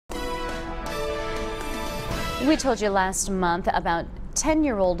We told you last month about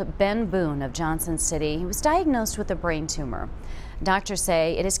 10-year-old Boone of Johnson City. He was diagnosed with a brain tumor. Doctors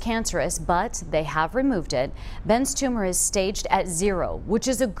say it is cancerous, but they have removed it. Ben's tumor is staged at 0, which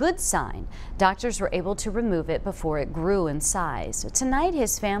is a good sign. Doctors were able to remove it before it grew in size. Tonight,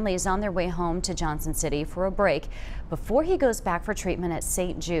 his family is on their way home to Johnson City for a break before he goes back for treatment at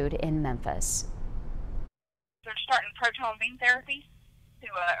St. Jude in Memphis. They're starting proton beam therapy to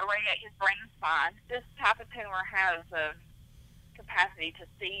irradiate his brain and spine. This type of tumor has a capacity to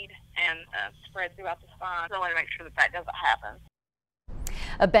seed and spread throughout the spine. So I want to make sure that that doesn't happen.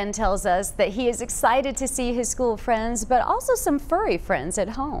 Ben tells us that he is excited to see his school friends, but also some furry friends at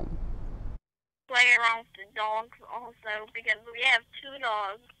home. Play around with the dogs also, because we have 2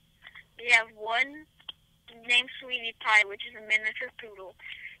 dogs. We have one named Sweetie Pie, which is a miniature poodle,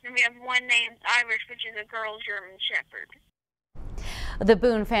 and we have one named Irish, which is a girl German Shepherd. The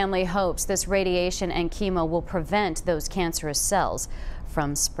Boone family hopes this radiation and chemo will prevent those cancerous cells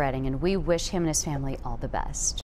from spreading, and we wish him and his family all the best.